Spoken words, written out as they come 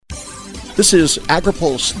This is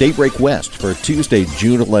AgriPulse Daybreak West for Tuesday,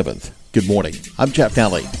 June 11th. Good morning. I'm Jeff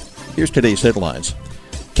Daly. Here's today's headlines.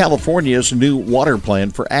 California's new water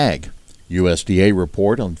plan for ag. USDA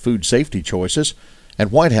report on food safety choices. And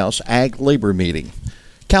White House ag labor meeting.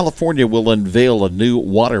 California will unveil a new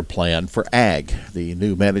water plan for ag. The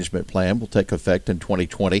new management plan will take effect in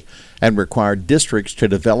 2020 and require districts to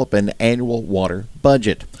develop an annual water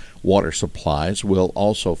budget. Water supplies will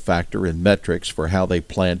also factor in metrics for how they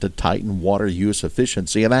plan to tighten water use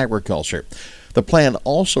efficiency in agriculture. The plan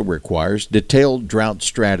also requires detailed drought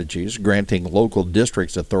strategies, granting local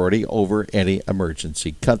districts authority over any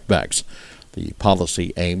emergency cutbacks. The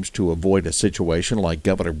policy aims to avoid a situation like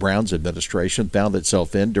Governor Brown's administration found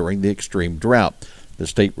itself in during the extreme drought. The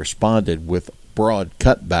state responded with broad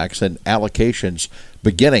cutbacks and allocations,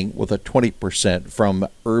 beginning with a 20% from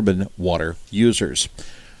urban water users.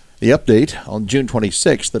 The update: on June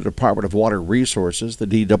 26th, the Department of Water Resources, the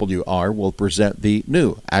DWR, will present the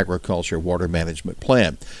new Agriculture Water Management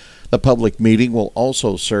Plan. The public meeting will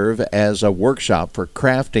also serve as a workshop for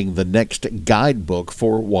crafting the next guidebook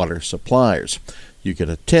for water suppliers. You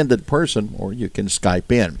can attend in person or you can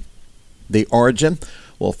Skype in. The origin: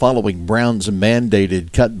 well, following Brown's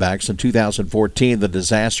mandated cutbacks in 2014, the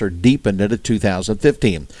disaster deepened into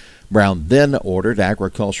 2015. Brown then ordered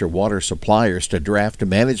agriculture water suppliers to draft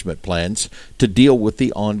management plans to deal with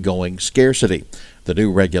the ongoing scarcity. The new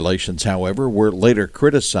regulations, however, were later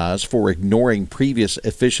criticized for ignoring previous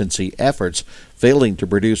efficiency efforts, failing to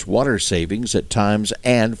produce water savings at times,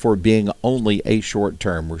 and for being only a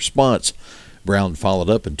short-term response. Brown followed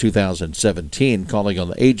up in 2017, calling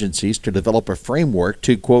on the agencies to develop a framework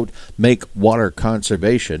to, quote, make water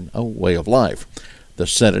conservation a way of life. The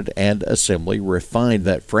Senate and Assembly refined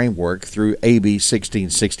that framework through AB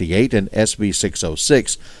 1668 and SB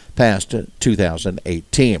 606, passed in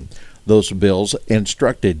 2018. Those bills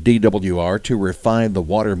instructed DWR to refine the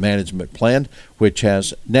water management plan, which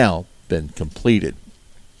has now been completed.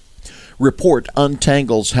 Report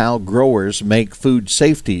untangles how growers make food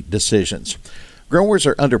safety decisions. Growers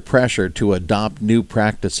are under pressure to adopt new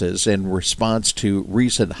practices in response to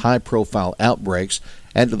recent high-profile outbreaks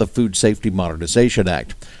and to the Food Safety Modernization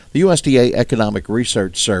Act. The USDA Economic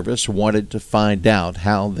Research Service wanted to find out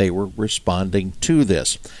how they were responding to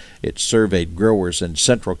this. It surveyed growers in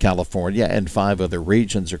Central California and 5 other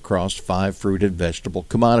regions across 5 fruit and vegetable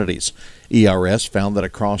commodities. ERS found that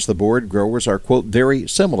across the board, growers are, quote, very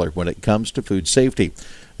similar when it comes to food safety.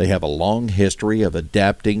 They have a long history of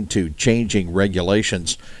adapting to changing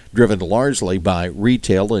regulations, driven largely by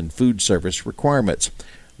retail and food service requirements.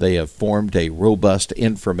 They have formed a robust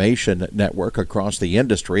information network across the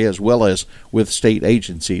industry, as well as with state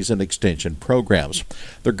agencies and extension programs.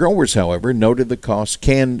 The growers, however, noted the costs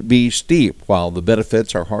can be steep, while the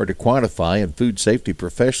benefits are hard to quantify and food safety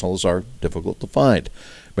professionals are difficult to find.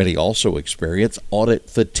 Many also experience audit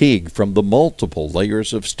fatigue from the multiple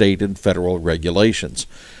layers of state and federal regulations.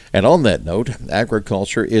 And on that note,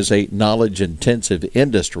 agriculture is a knowledge-intensive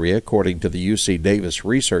industry, according to the UC Davis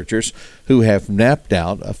researchers who have mapped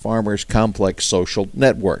out a farmer's complex social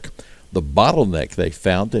network. The bottleneck they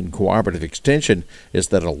found in cooperative extension is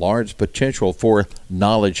that a large potential for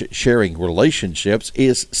knowledge-sharing relationships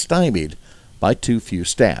is stymied by too few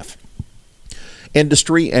staff.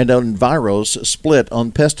 Industry and enviros split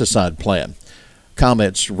on pesticide plan.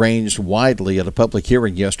 Comments ranged widely at a public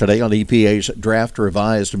hearing yesterday on EPA's draft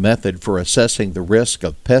revised method for assessing the risk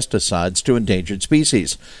of pesticides to endangered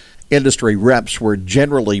species. Industry reps were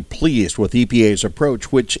generally pleased with EPA's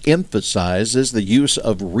approach, which emphasizes the use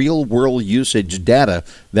of real-world usage data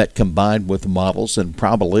that combined with models and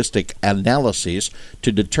probabilistic analyses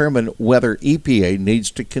to determine whether EPA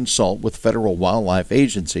needs to consult with federal wildlife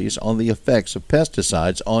agencies on the effects of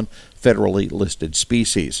pesticides on federally listed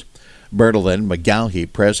species. Bertalyn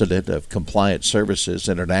McGaughey, president of Compliance Services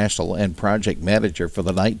International and project manager for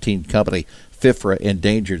the 19-company FIFRA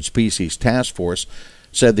Endangered Species Task Force,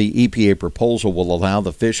 said the EPA proposal will allow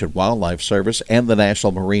the Fish and Wildlife Service and the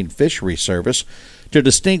National Marine Fisheries Service to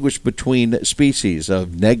distinguish between species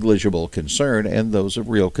of negligible concern and those of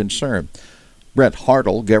real concern. Brett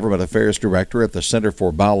Hartle, Government Affairs Director at the Center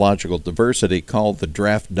for Biological Diversity, called the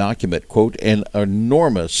draft document, quote, an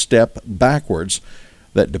enormous step backwards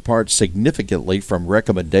that departs significantly from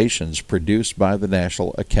recommendations produced by the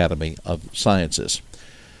National Academy of Sciences.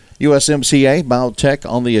 USMCA biotech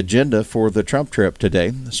on the agenda for the Trump trip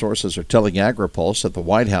today. Sources are telling AgriPulse that the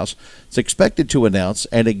White House is expected to announce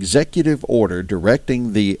an executive order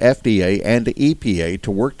directing the FDA and EPA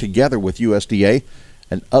to work together with USDA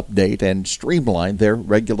and update and streamline their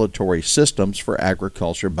regulatory systems for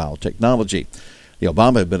agriculture biotechnology. The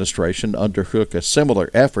Obama administration undertook a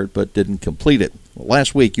similar effort but didn't complete it.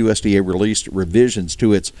 Last week, USDA released revisions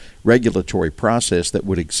to its regulatory process that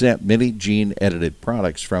would exempt many gene-edited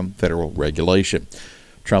products from federal regulation.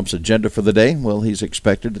 Trump's agenda for the day? Well, he's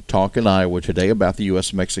expected to talk in Iowa today about the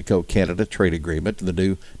U.S.-Mexico-Canada trade agreement, the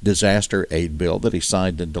new disaster aid bill that he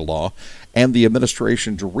signed into law, and the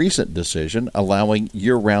administration's recent decision allowing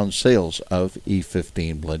year-round sales of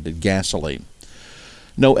E15 blended gasoline.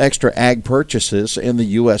 No extra ag purchases in the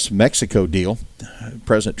U.S.-Mexico deal.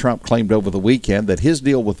 President Trump claimed over the weekend that his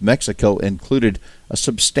deal with Mexico included a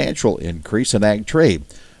substantial increase in ag trade.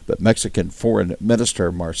 But Mexican Foreign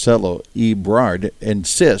Minister Marcelo Ebrard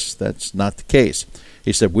insists that's not the case.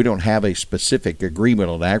 He said, "We don't have a specific agreement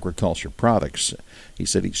on agriculture products." He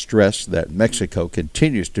said he stressed that Mexico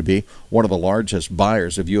continues to be one of the largest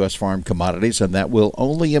buyers of U.S. farm commodities, and that will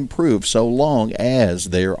only improve so long as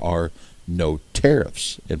there are no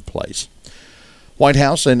tariffs in place. White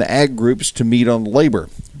House and ag groups to meet on labor.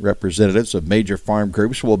 Representatives of major farm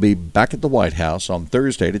groups will be back at the White House on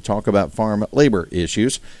Thursday to talk about farm labor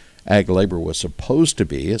issues. Ag labor was supposed to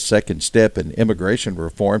be a second step in immigration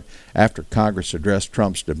reform after Congress addressed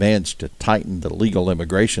Trump's demands to tighten the legal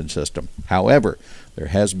immigration system. However, there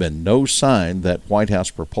has been no sign that White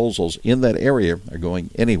House proposals in that area are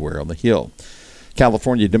going anywhere on the Hill.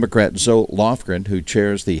 California Democrat Zoe Lofgren, who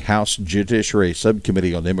chairs the House Judiciary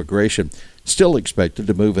Subcommittee on Immigration, still expected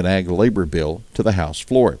to move an ag labor bill to the House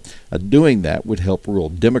floor. Doing that would help rule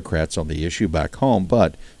Democrats on the issue back home,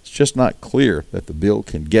 but it's just not clear that the bill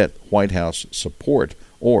can get White House support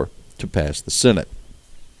or to pass the Senate.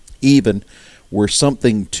 Even were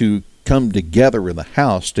something to come together in the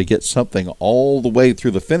House, to get something all the way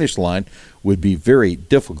through the finish line would be very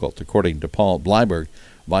difficult, according to Paul Bleiberg,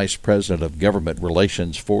 Vice President of Government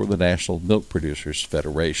Relations for the National Milk Producers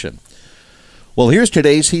Federation. Well, here's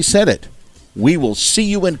today's He Said It. "We will see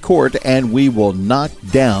you in court, and we will knock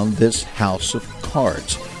down this house of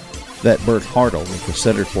cards." That Bert Hartle with the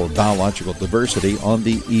Center for Biological Diversity on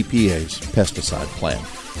the EPA's pesticide plan.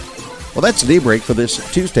 Well, that's Daybreak for this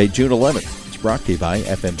Tuesday, June 11th. It's brought to you by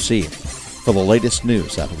FMC. For the latest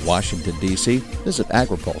news out of Washington, D.C., visit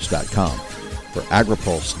agripulse.com. For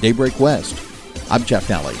AgriPulse Daybreak West, I'm Jeff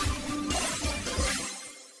Nally.